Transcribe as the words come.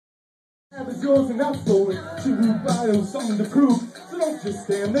is yours and I'm stolen. She moved by, there was something to prove. So don't just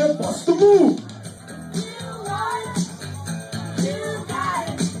stand there, bust the move.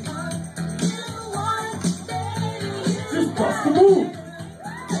 Just bust the move.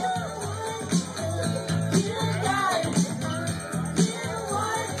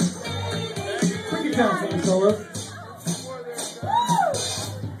 Break it down for me, fellas.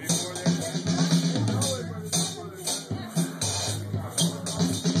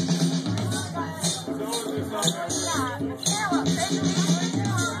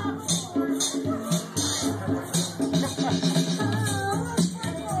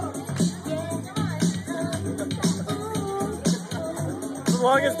 The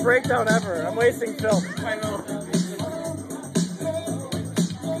longest breakdown ever. I'm wasting film. I know.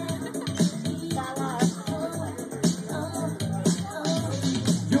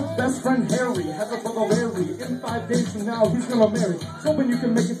 Your best friend Harry has a brother Larry. In 5 days from now, he's gonna marry. Hoping you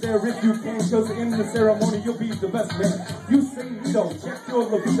can make it there if you can, cause in the ceremony, you'll be the best man. You say Nito, check your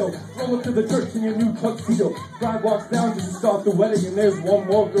libido. Roll up to the church in your new tuxedo. Bride walks down just to start the wedding, and there's one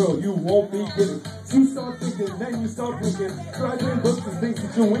more girl you won't be getting. You start thinking, then you start blinking. Bride in books and thinks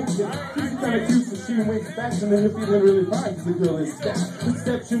that you're winking. She's kinda cute, so she winks back, and then you're feeling really fine, cause the girl is stacked.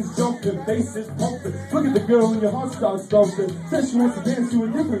 Perceptions jumping, faces pumping. Look at the girl and your heart starts thumping. Says she wants to dance to a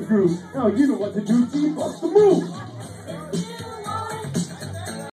different groove. Now you know what to do, G, bust the move.